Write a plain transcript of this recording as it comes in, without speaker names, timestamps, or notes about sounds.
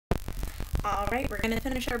Alright, we're going to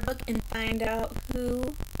finish our book and find out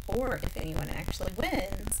who, or if anyone actually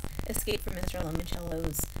wins, Escape from Mr.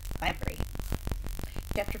 Limoncello's library.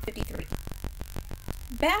 Chapter 53.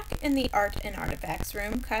 Back in the Art and Artifacts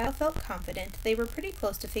room, Kyle felt confident they were pretty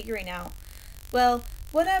close to figuring out, well,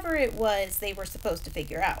 whatever it was they were supposed to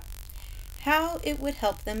figure out. How it would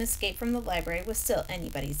help them escape from the library was still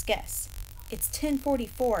anybody's guess. It's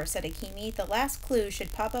 10:44, said Akemi. The last clue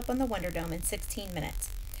should pop up on the Wonder Dome in 16 minutes.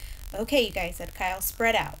 Okay, you guys, said Kyle,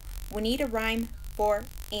 spread out. We need a rhyme for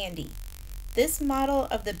Andy. This model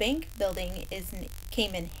of the bank building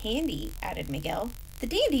came in handy, added Miguel. The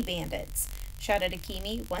Dandy Bandits, shouted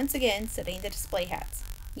Akemi, once again setting the display hats.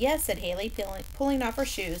 Yes, said Haley, pulling off her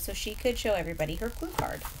shoes so she could show everybody her clue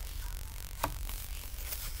card.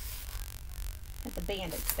 At the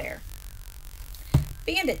bandits there.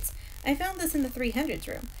 Bandits! I found this in the 300s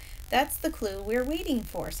room. That's the clue we're waiting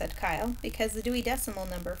for, said Kyle, because the Dewey Decimal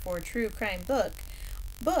number for true crime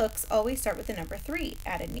books always start with the number 3,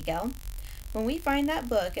 added Miguel. When we find that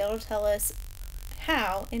book, it'll tell us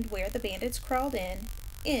how and where the bandits crawled in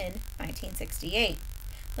 1968.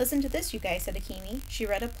 Listen to this, you guys, said Akemi. She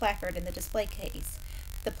read a placard in the display case.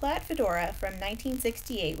 The plaid fedora from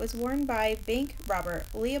 1968 was worn by bank robber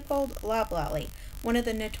Leopold Loblolly, one of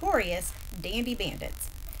the notorious Dandy Bandits.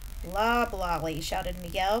 Loblolly, shouted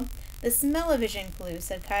Miguel. The smell-o-vision clue,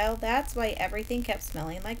 said Kyle. That's why everything kept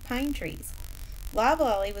smelling like pine trees.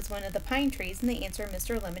 Loblolly was one of the pine trees in the answer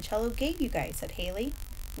Mr. Limoncello gave you guys, said Haley.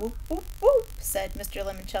 Whoop, whoop, whoop, said Mr.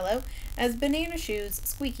 Limoncello. As Banana Shoes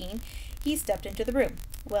squeaking, he stepped into the room.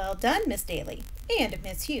 Well done, Miss Daly. And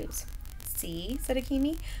Miss Hughes. See, said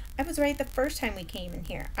Akemi. I was right the first time we came in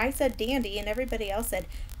here. I said dandy and everybody else said,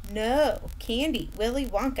 no, candy, Willy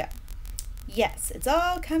Wonka. Yes, it's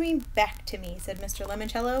all coming back to me, said Mr.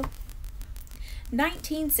 Limoncello.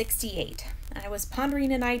 1968. I was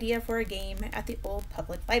pondering an idea for a game at the old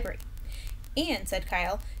public library. And, said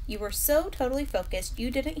Kyle, you were so totally focused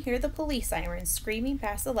you didn't hear the police sirens screaming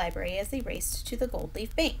past the library as they raced to the Gold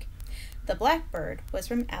Leaf Bank. The Blackbird was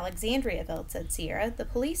from Alexandriaville, said Sierra. The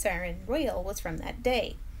police siren Royal was from that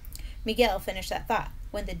day. Miguel finished that thought.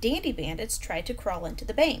 When the Dandy Bandits tried to crawl into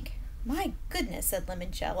the bank. My goodness, said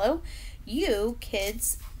Limoncello. You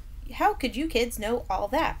kids, how could you kids know all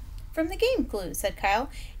that? From the game clues, said Kyle,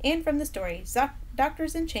 and from the story Dr.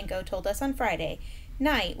 Zinchenko told us on Friday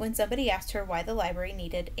night when somebody asked her why the library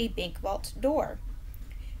needed a bank vault door.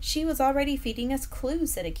 She was already feeding us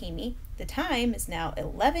clues, said Akemi. The time is now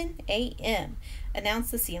 11 a.m.,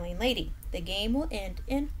 announced the ceiling lady. The game will end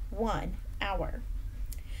in 1 hour.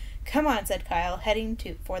 Come on, said Kyle, heading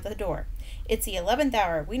for the door. It's the 11th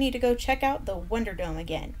hour. We need to go check out the Wonder Dome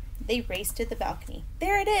again. They raced to the balcony.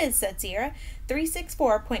 There it is, said Sierra.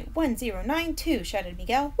 364.1092, shouted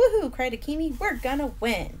Miguel. Woohoo, cried Akemi. We're gonna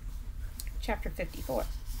win. Chapter 54.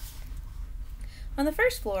 On the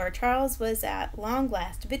first floor, Charles was at long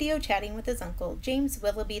last video chatting with his uncle, James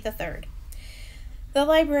Willoughby III, the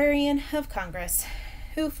Librarian of Congress,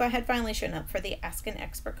 who had finally shown up for the Ask an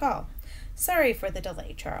Expert call. Sorry for the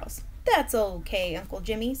delay, Charles. That's okay, Uncle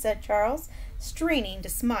Jimmy, said Charles, straining to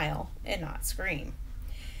smile and not scream.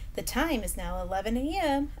 The time is now 11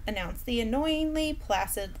 a.m., announced the annoyingly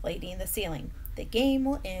placid lady in the ceiling. The game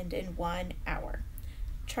will end in 1 hour.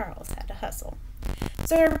 Charles had to hustle.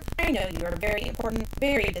 Sir, I know you are a very important,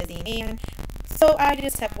 very busy man, so I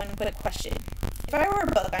just have one quick question. If I were a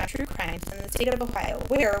book on true crimes in the state of Ohio,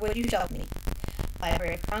 where would you shelve me?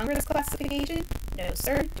 Library of Congress classification? No,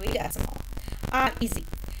 sir. Dewey Decimal. Easy.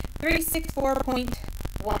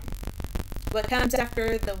 364.1. What comes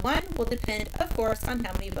after the 1 will depend, of course, on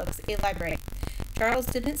how many books a library. Charles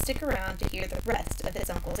didn't stick around to hear the rest of his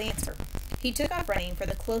uncle's answer. He took off running for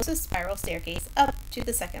the closest spiral staircase up to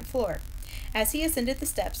the 2nd floor. As he ascended the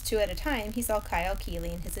steps 2 at a time, he saw Kyle Keeley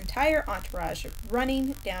and his entire entourage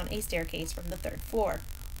running down a staircase from the 3rd floor.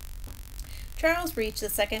 Charles reached the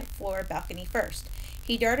 2nd floor balcony first.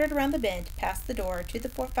 He darted around the bend, past the door, to the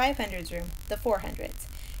 500s room, the 400s.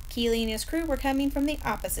 Keeley and his crew were coming from the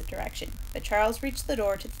opposite direction, but Charles reached the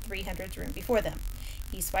door to the 300s room before them.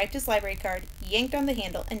 He swiped his library card, yanked on the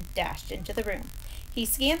handle, and dashed into the room. He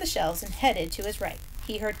scanned the shelves and headed to his right.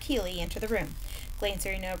 He heard Keeley enter the room.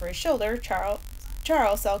 Glancing over his shoulder,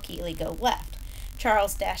 Charles saw Keeley go left.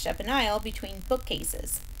 Charles dashed up an aisle between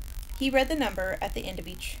bookcases. He read the number at the end of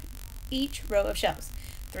each row of shelves.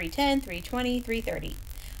 310, 320, 330.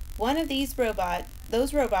 One of those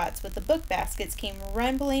robots with the book baskets came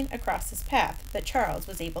rumbling across his path, but Charles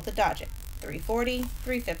was able to dodge it. 340,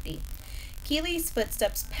 350. Keeley's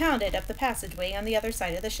footsteps pounded up the passageway on the other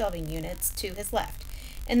side of the shelving units to his left.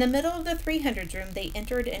 In the middle of the 300s room, they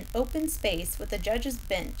entered an open space with a judge's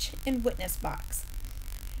bench and witness box.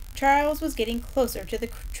 Charles was getting closer to the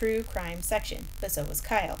true crime section, but so was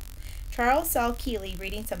Kyle. Charles saw Keeley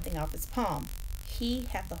reading something off his palm. He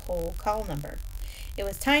had the whole call number. It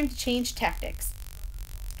was time to change tactics.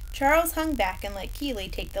 Charles hung back and let Keeley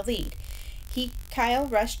take the lead. Kyle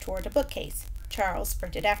rushed toward a bookcase. Charles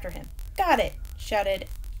sprinted after him. "Got it!"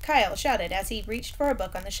 Kyle shouted as he reached for a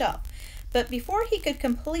book on the shelf. But before he could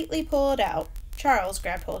completely pull it out, Charles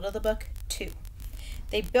grabbed hold of the book, too.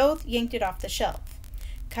 They both yanked it off the shelf.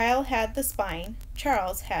 Kyle had the spine.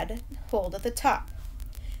 Charles had hold of the top.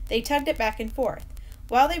 They tugged it back and forth.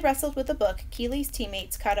 While they wrestled with the book, Keeley's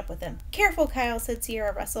teammates caught up with them. "Careful, Kyle," said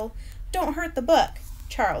Sierra Russell. "Don't hurt the book."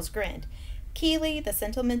 Charles grinned. Keeley, the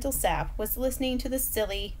sentimental sap, was listening to the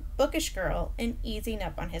silly, bookish girl and easing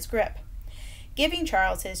up on his grip. Giving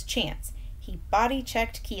Charles his chance, he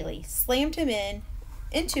body-checked Keeley, slammed him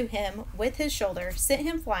into him with his shoulder, sent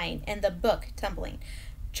him flying, and the book tumbling.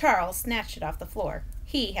 Charles snatched it off the floor.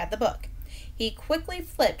 He had the book. He quickly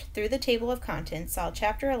flipped through the table of contents, saw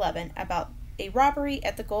Chapter 11 about a robbery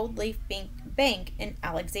at the Gold Leaf Bank in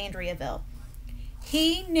Alexandriaville.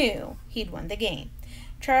 He knew he'd won the game.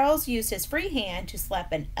 Charles used his free hand to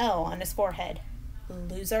slap an L on his forehead.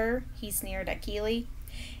 "Loser," he sneered at Keeley.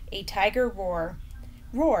 A tiger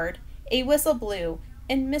roared, a whistle blew,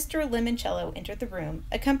 and Mr. Limoncello entered the room,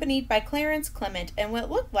 accompanied by Clarence Clement and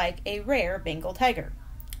what looked like a rare Bengal tiger.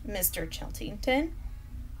 "Mr. Chiltington?"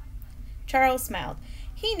 Charles smiled.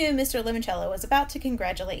 He knew Mr. Limoncello was about to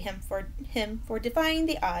congratulate him for defying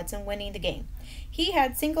the odds and winning the game. He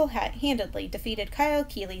had single-handedly defeated Kyle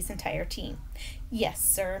Keeley's entire team. "Yes,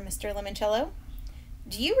 sir, Mr. Limoncello."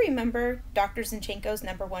 "Do you remember Dr. Zinchenko's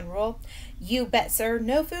 #1 rule?" "You bet, sir.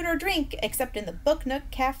 No food or drink except in the Book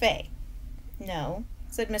Nook Cafe." "No,"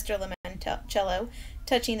 said Mr. Limoncello,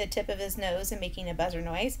 touching the tip of his nose and making a buzzer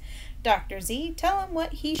noise. "Dr. Z, tell him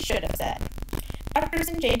what he should have said." Dr.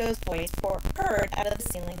 Zinchenko's voice purred out of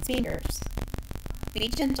the ceiling speakers. "Be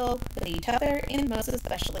gentle with each other, and most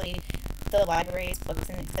especially the library's books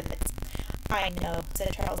and exhibits." "I know,"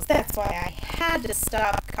 said Charles. "That's why I had to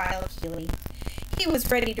stop Kyle Keeley. He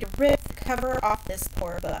was ready to rip the cover off this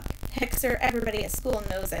poor book. Heck, sir, everybody at school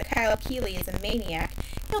knows that Kyle Keeley is a maniac.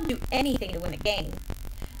 He'll do anything to win a game."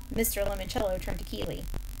 Mr. Limoncello turned to Keeley.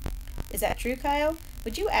 "Is that true, Kyle?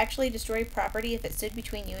 Would you actually destroy property if it stood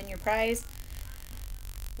between you and your prize?"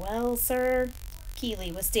 "Well, sir,"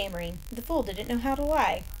 Keeley was stammering. The fool didn't know how to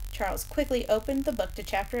lie. Charles quickly opened the book to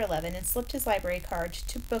Chapter 11 and slipped his library card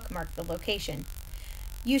to bookmark the location.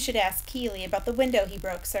 "You should ask Keeley about the window he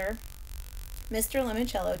broke, sir." Mr.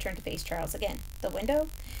 Limoncello turned to face Charles again. "The window?"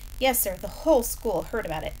 "Yes, sir. The whole school heard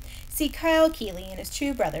about it. See, Kyle Keeley and his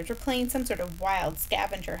two brothers were playing some sort of wild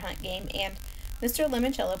scavenger hunt game, and—" Mr.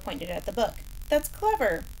 Limoncello pointed at the book. "That's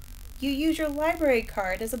clever. You use your library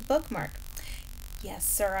card as a bookmark." "Yes,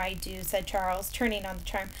 sir, I do," said Charles, turning on the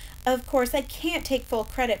charm. "Of course, I can't take full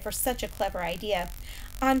credit for such a clever idea.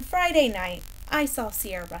 On Friday night, I saw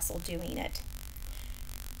Sierra Russell doing it."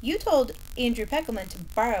 "You told Andrew Peckelman to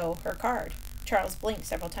borrow her card." Charles blinked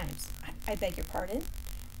several times. I beg your pardon?"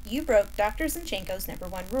 "You broke Dr. Zinchenko's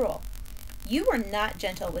 #1 rule. You were not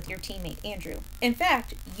gentle with your teammate, Andrew. In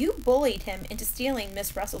fact, you bullied him into stealing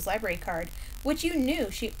Miss Russell's library card, which you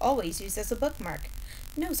knew she always used as a bookmark."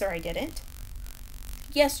 "No, sir, I didn't."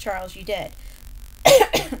 "Yes, Charles, you did."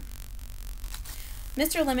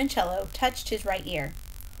 Mr. Limoncello touched his right ear.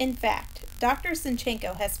 "In fact, Dr.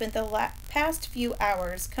 Zinchenko has spent the past few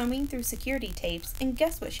hours combing through security tapes, and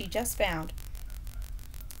guess what she just found?"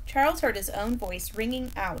 Charles heard his own voice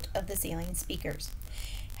ringing out of the ceiling speakers.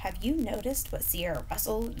 "Have you noticed what Sierra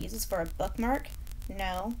Russell uses for a bookmark?"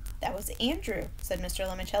 "No, that was Andrew," said Mr.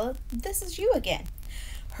 Limoncello. "This is you again."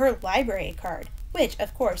 "Her library card, which,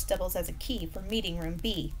 of course, doubles as a key for meeting room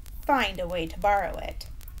B. Find a way to borrow it."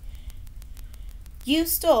 You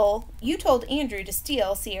told Andrew to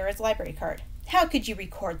steal Sierra's library card." "How could you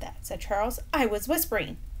record that?" said Charles. "I was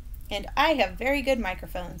whispering." "And I have very good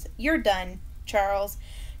microphones. You're done, Charles.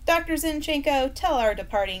 Dr. Zinchenko, tell our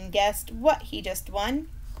departing guest what he just won."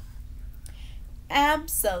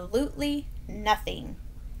 "Absolutely nothing,"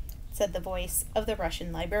 said the voice of the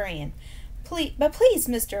Russian librarian. Please,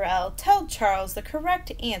 Mr. L., tell Charles the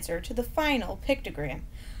correct answer to the final pictogram."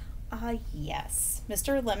 "Ah, yes."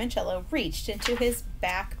 Mr. Limoncello reached into his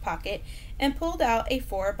back pocket and pulled out a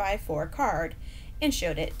 4x4 card and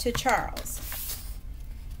showed it to Charles.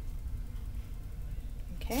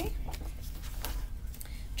 Okay.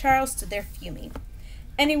 Charles stood there fuming.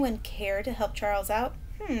 "Anyone care to help Charles out?"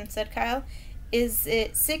 Said Kyle. "Is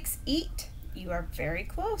it 6 eat?" "You are very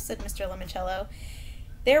close," said Mr. Limoncello.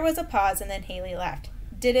 There was a pause, and then Haley laughed.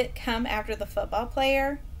 Did it come after the football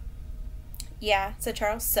player? Yeah, said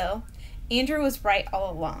Charles. So? Andrew was right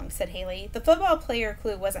all along, said Haley. The football player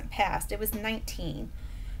clue wasn't past, it was 19.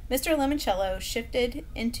 Mr. Limoncello shifted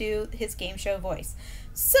into his game show voice.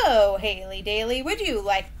 So, Haley Daly, would you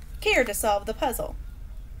care to solve the puzzle?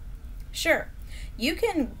 Sure. You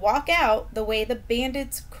can walk out the way the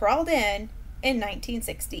bandits crawled in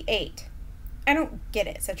 1968. I don't get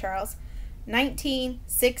it, said Charles.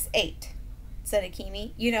 1968, said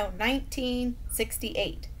Akemi.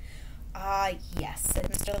 1968. Ah, yes,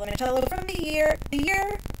 said Mr. Limoncello, from the year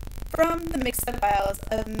from the mixed-up files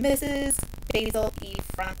of Mrs. Basil E.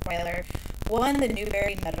 Frontweiler, won the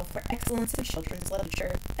Newbery Medal for Excellence in Children's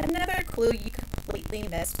Literature. Another clue you completely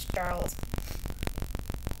missed, Charles.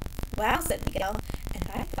 Wow, said Miguel, and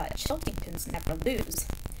I thought Chiltingtons never lose.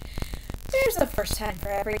 There's a first time for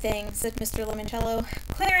everything, said Mr. Limoncello.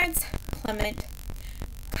 Clarence, Clement,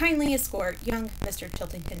 kindly escort young Mr.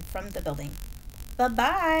 Chiltington from the building.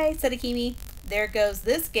 Bye-bye, said Akemi. There goes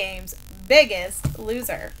this game's biggest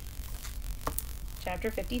loser.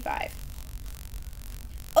 Chapter 55.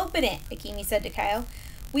 Open it, Akemi said to Kyle.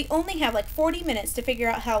 We only have 40 minutes to figure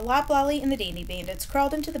out how Loblolly and the Dandy Bandits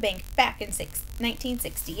crawled into the bank back in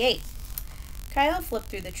 1968. Kyle flipped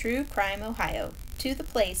through the True Crime Ohio to the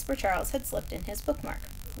place where Charles had slipped in his bookmark.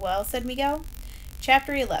 Well, said Miguel.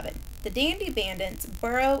 Chapter 11. The Dandy Bandits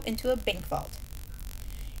burrow into a bank vault.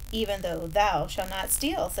 Even though thou shalt not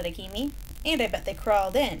steal, said Akemi. And I bet they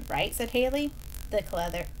crawled in, right? Said Haley.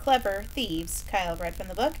 The clever thieves, Kyle read from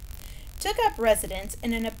the book, took up residence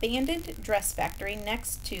in an abandoned dress factory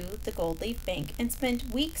next to the Gold Leaf Bank and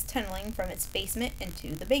spent weeks tunneling from its basement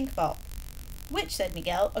into the bank vault, which, said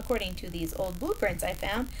Miguel, according to these old blueprints I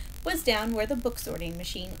found, was down where the book sorting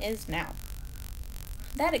machine is now.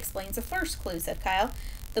 That explains the first clue, said Kyle.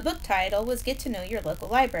 The book title was Get to Know Your Local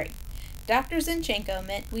Library. Dr. Zinchenko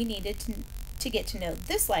meant we needed to get to know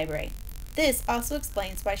this library. This also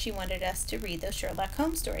explains why she wanted us to read those Sherlock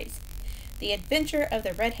Holmes stories. The Adventure of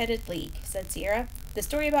the Red-Headed League, said Sierra. The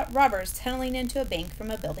story about robbers tunneling into a bank from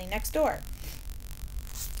a building next door.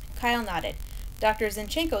 Kyle nodded. Dr.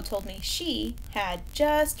 Zinchenko told me she had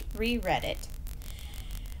just reread it.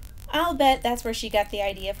 I'll bet that's where she got the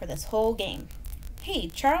idea for this whole game. Hey,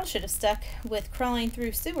 Charles should have stuck with crawling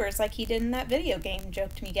through sewers like he did in that video game,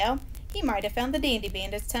 joked Miguel. He might have found the Dandy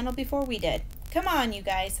Bandits tunnel before we did. Come on, you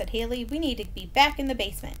guys, said Haley. We need to be back in the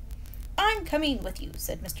basement. I'm coming with you,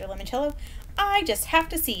 said Mr. Limoncello. I just have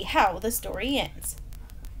to see how the story ends.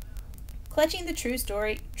 Clutching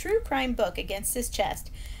the true crime book against his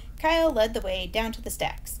chest, Kyle led the way down to the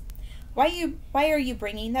stacks. Why are you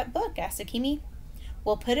bringing that book? Asked Akemi.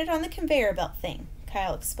 We'll put it on the conveyor belt thing,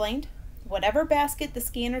 Kyle explained. Whatever basket the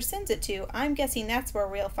scanner sends it to, I'm guessing that's where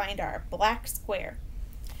we'll find our black square.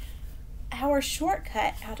 Our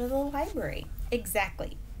shortcut out of the library.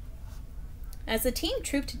 Exactly. As the team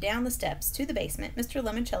trooped down the steps to the basement, Mr.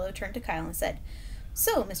 Limoncello turned to Kyle and said,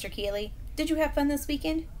 So, Mr. Keeley, did you have fun this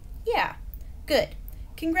weekend? Yeah. Good.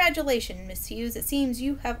 Congratulations, Miss Hughes. It seems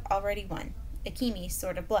you have already won. Akemi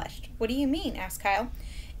sort of blushed. What do you mean? Asked Kyle.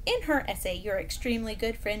 In her essay, your extremely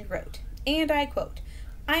good friend wrote, and I quote,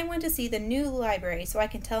 I want to see the new library so I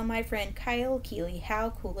can tell my friend Kyle Keeley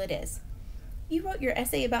how cool it is. You wrote your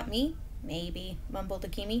essay about me? Maybe, mumbled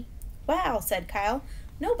Akemi. Wow, said Kyle.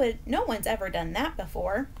 No one's ever done that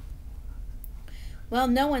before. Well,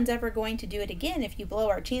 no one's ever going to do it again if you blow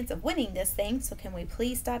our chance of winning this thing, so can we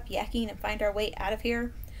please stop yakking and find our way out of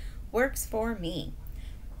here? Works for me.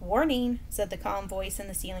 Warning, said the calm voice in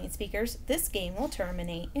the ceiling speakers. This game will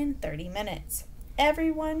terminate in 30 minutes.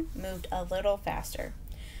 Everyone moved a little faster.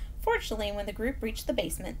 Fortunately, when the group reached the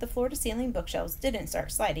basement, the floor-to-ceiling bookshelves didn't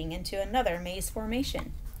start sliding into another maze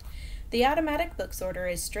formation. The automatic book sorter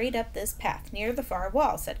is straight up this path near the far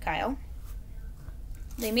wall, said Kyle.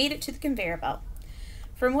 They made it to the conveyor belt.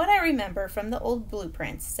 From what I remember from the old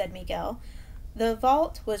blueprints, said Miguel, the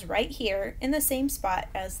vault was right here in the same spot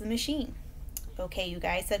as the machine. Okay, you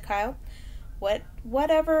guys, said Kyle.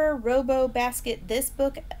 Whatever robo basket this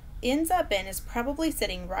book ends up in is probably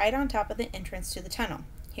sitting right on top of the entrance to the tunnel.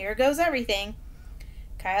 Here goes everything.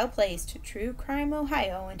 Kyle placed True Crime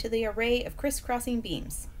Ohio into the array of crisscrossing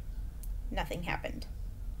beams. Nothing happened.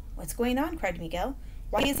 What's going on? Cried Miguel.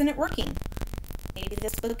 Why isn't it working? Maybe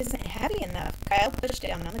this book isn't heavy enough. Kyle pushed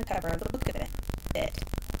down on the cover of the book a bit.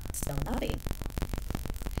 Still nothing.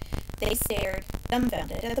 They stared,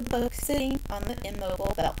 dumbfounded, at the book sitting on the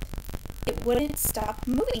immobile belt. It wouldn't stop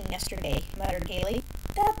moving yesterday, muttered Haley.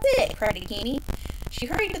 That's it, cried Akemi. She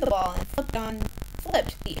hurried to the wall and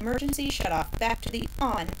flipped the emergency shutoff back to the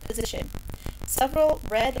on position. several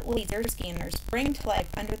red laser scanners sprang to life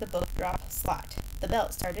under the book drop slot. The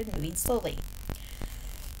belt started moving slowly.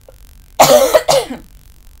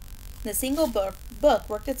 The single book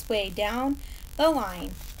worked its way down the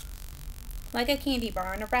line like a candy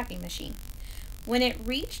bar on a wrapping machine. When it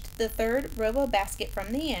reached the third robo basket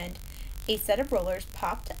from the end, a set of rollers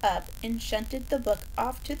popped up and shunted the book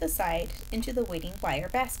off to the side into the waiting wire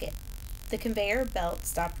basket. The conveyor belt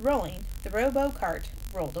stopped rolling. The robo cart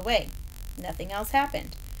rolled away. Nothing else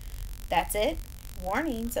happened. That's it.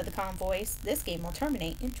 Warning, said the calm voice. This game will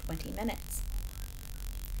terminate in 20 minutes.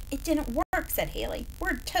 It didn't work, said Haley.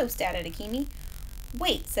 We're toast at it, Akemi.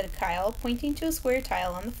 Wait, said Kyle, pointing to a square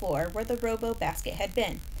tile on the floor where the robo basket had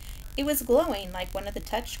been. It was glowing like one of the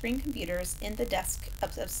touch-screen computers in the desk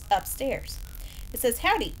upstairs. It says,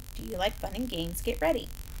 Howdy, do you like fun and games? Get ready.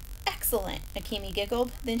 Excellent, Akemi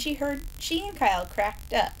giggled. Then she and Kyle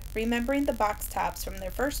cracked up, remembering the box tops from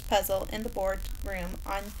their first puzzle in the boardroom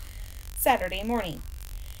on Saturday morning.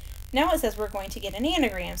 Now it says we're going to get an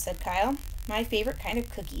anagram, said Kyle. My favorite kind of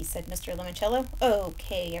cookies, said Mr. Limoncello.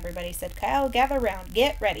 Okay, everybody, said Kyle. Gather round.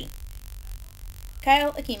 Get ready.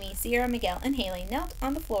 Kyle, Akemi, Sierra, Miguel, and Haley knelt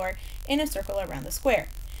on the floor in a circle around the square.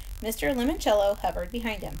 Mr. Limoncello hovered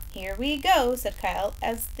behind him. Here we go, said Kyle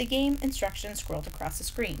as the game instructions scrolled across the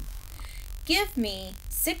screen. Give me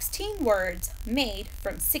 16 words made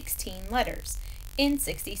from 16 letters in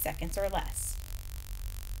 60 seconds or less.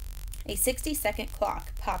 A 60-second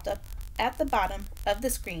clock popped up at the bottom of the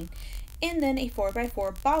screen, and then a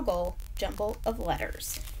 4x4 boggle jumble of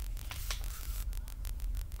letters.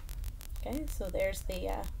 Okay, so there's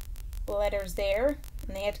the letters there,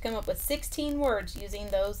 and they had to come up with 16 words using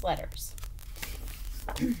those letters.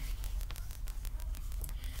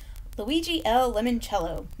 Luigi L.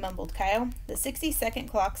 Limoncello, mumbled Kyle. The 60-second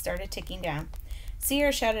clock started ticking down.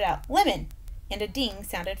 Sierra shouted out, Lemon! And a ding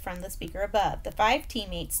sounded from the speaker above. The 5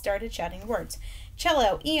 teammates started shouting words.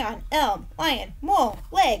 Cello, Eon, Elm, Lion, Mole,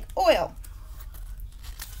 Leg, Oil.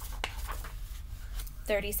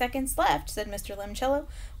 30 seconds left, said Mr. Limoncello.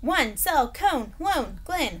 1, Cell, Cone, Lone,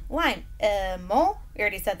 Glen, Lime, Mole? We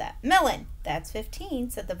already said that. Melon. That's 15,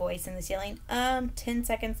 said the voice in the ceiling. 10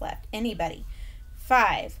 seconds left. Anybody?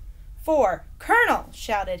 5, 4, Colonel,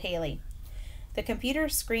 shouted Haley. The computer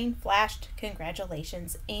screen flashed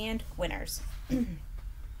congratulations and winners.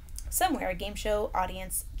 Somewhere a game show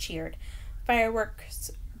audience cheered.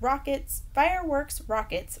 Fireworks rockets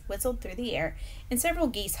whistled through the air, and several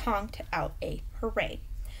geese honked out a hooray.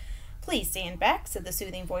 Please stand back, said the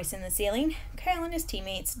soothing voice in the ceiling. Kyle and his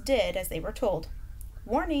teammates did as they were told.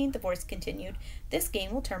 Warning, the voice continued, this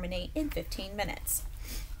game will terminate in 15 minutes.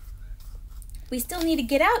 We still need to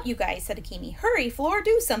get out, you guys, said Akemi. Hurry, Floor,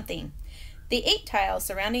 do something. The 8 tiles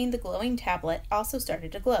surrounding the glowing tablet also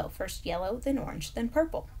started to glow, first yellow, then orange, then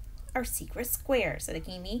purple. Our secret square, said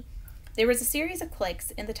Akemi. There was a series of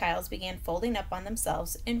clicks, and the tiles began folding up on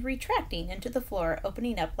themselves and retracting into the floor,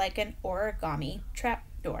 opening up like an origami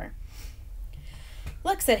trapdoor.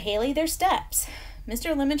 Look, said Haley, they're steps.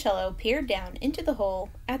 Mr. Limoncello peered down into the hole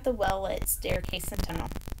at the well-lit staircase and tunnel.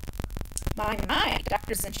 My,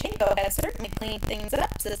 Dr. Zinchenko has certainly cleaned things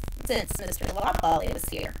up since Mr. Loblolly was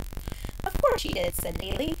here. Of course she did, said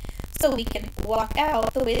Haley, so we can walk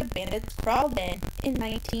out the way the bandits crawled in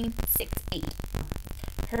 1968.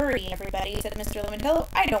 Hurry, everybody, said Mr. Limoncello.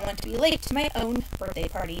 I don't want to be late to my own birthday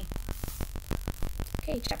party.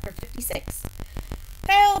 Okay, chapter 56.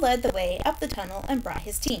 Kyle led the way up the tunnel and brought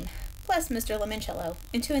his team, plus Mr. Limoncello,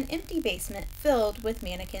 into an empty basement filled with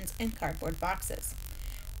mannequins and cardboard boxes.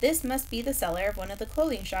 This must be the cellar of one of the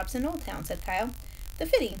clothing shops in Old Town, said Kyle. The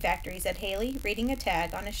Fitting Factory, said Haley, reading a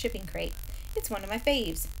tag on a shipping crate. It's one of my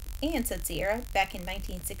faves. And, said Sierra, back in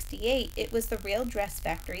 1968, it was the real dress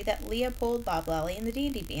factory that Leopold Loblolly and the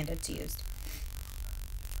D&D Bandits used.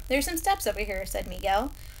 There's some steps over here, said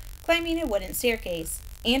Miguel, climbing a wooden staircase.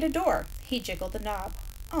 And a door. He jiggled the knob.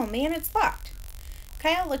 Oh man, it's locked.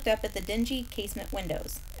 Kyle looked up at the dingy casement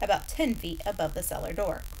windows, about 10 feet above the cellar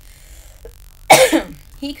door.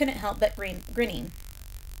 He couldn't help but grinning.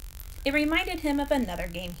 It reminded him of another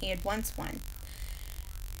game he had once won.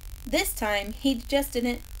 This time, he just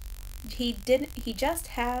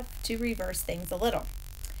had to reverse things a little.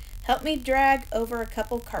 Help me drag over a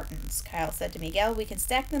couple cartons, Kyle said to Miguel. We can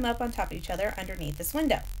stack them up on top of each other underneath this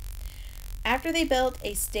window. After they built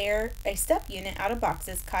a step unit out of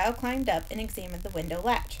boxes, Kyle climbed up and examined the window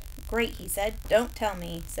latch. Great, he said. Don't tell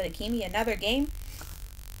me, said Akemi. Another game?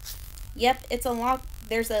 Yep, it's a lock.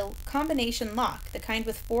 There's a combination lock, the kind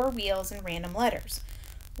with 4 wheels and random letters.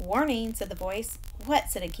 Warning, said the voice. What,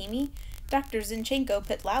 said Akemi. Dr. Zinchenko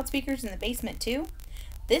put loudspeakers in the basement too?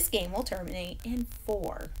 This game will terminate in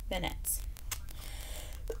 4 minutes.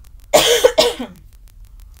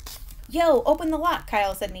 Yo, open the lock,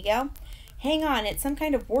 Kyle, said Miguel. Hang on, it's some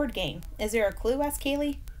kind of word game. Is there a clue? Asked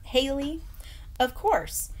Haley. Of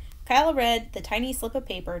course. Kyle read the tiny slip of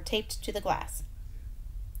paper taped to the glass.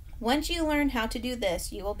 Once you learn how to do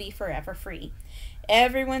this, you will be forever free.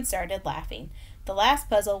 Everyone started laughing. The last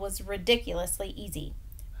puzzle was ridiculously easy.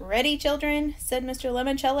 Ready, children? Said Mr.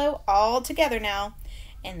 Limoncello. All together now.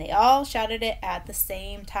 And they all shouted it at the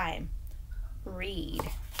same time. Read.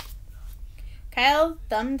 Kyle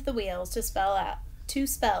thumbed the wheels to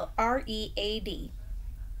spell R-E-A-D.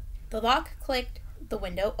 The lock clicked, the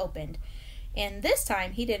window opened, and this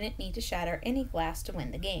time he didn't need to shatter any glass to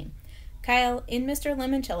win the game. Kyle and Mr.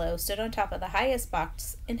 Limoncello stood on top of the highest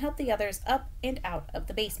box and helped the others up and out of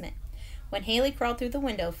the basement. When Haley crawled through the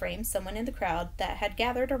window frame, someone in the crowd that had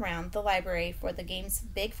gathered around the library for the game's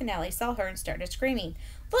big finale saw her and started screaming,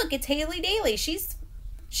 "Look, it's Haley Daly! She's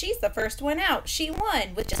the first one out! She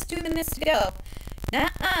won with just 2 minutes to go!"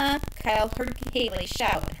 "Nuh-uh," Kyle heard Haley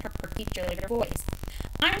shout in her perky cheerleader voice.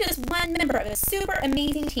 "I'm just one member of a super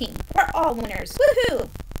amazing team. We're all winners! Woohoo!"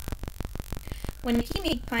 When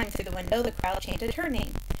Nikki climbed through the window, the crowd chanted her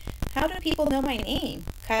name. "How do people know my name?"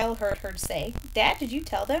 Kyle heard her say. "Dad, did you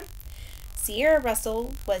tell them?" Sierra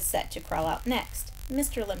Russell was set to crawl out next.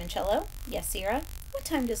 "Mr. Limoncello?" "Yes, Sierra." "What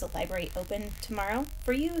time does the library open tomorrow?"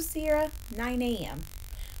 "For you, Sierra, 9 a.m.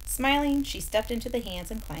 Smiling, she stepped into the hands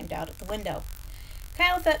and climbed out of the window.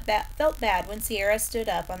 Kyle felt bad when Sierra stood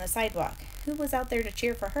up on the sidewalk. Who was out there to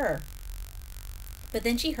cheer for her? But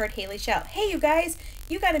then she heard Haley shout, "Hey, you guys!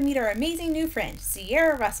 You gotta meet our amazing new friend,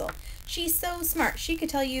 Sierra Russell. She's so smart, she could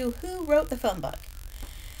tell you who wrote the phone book."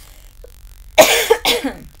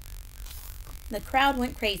 The crowd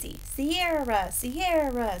went crazy. "Sierra!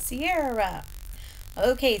 Sierra! Sierra!"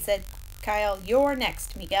 "Okay," said Kyle. "You're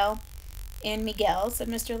next, Miguel." "And Miguel," said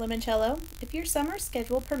Mr. Limoncello, "if your summer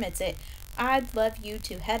schedule permits it, I'd love you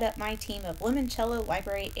to head up my team of Limoncello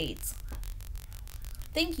Library aides."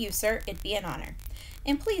 "Thank you, sir. It'd be an honor.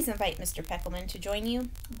 And please invite Mr. Peckelman to join you.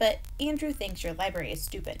 But Andrew thinks your library is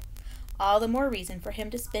stupid. All the more reason for him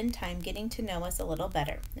to spend time getting to know us a little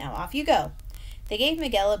better. Now off you go." They gave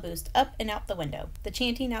Miguel a boost up and out the window. The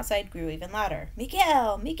chanting outside grew even louder.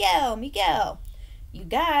 "Miguel! Miguel! Miguel!" "You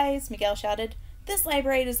guys," Miguel shouted, "this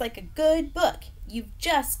library is like a good book. You've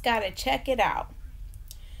just got to check it out."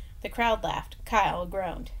 The crowd laughed. Kyle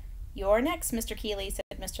groaned. "You're next, Mr. Keeley,"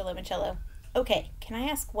 said Mr. Limoncello. "Okay, can I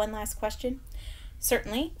ask one last question?"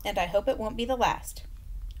 "Certainly, and I hope it won't be the last."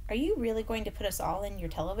 "Are you really going to put us all in your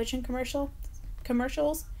television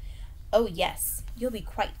commercials?" "Oh, yes. You'll be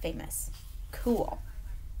quite famous." "Cool."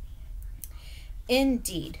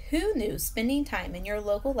 Indeed, who knew spending time in your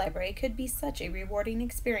local library could be such a rewarding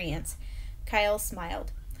experience? Kyle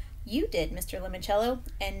smiled. "You did, Mr. Limoncello,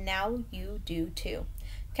 and now you do too."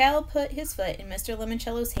 Kyle put his foot in Mr.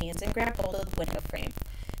 Limoncello's hands and grabbed hold of the window frame.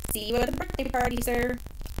 "See you at the birthday party, sir."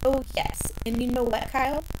 "Oh, yes. And you know what,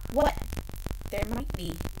 Kyle?" "What?" "There might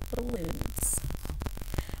be balloons."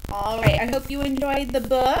 All right, I hope you enjoyed the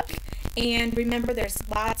book. And remember, there's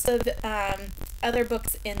lots of other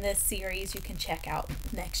books in this series you can check out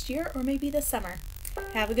next year or maybe this summer.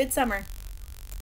 Have a good summer.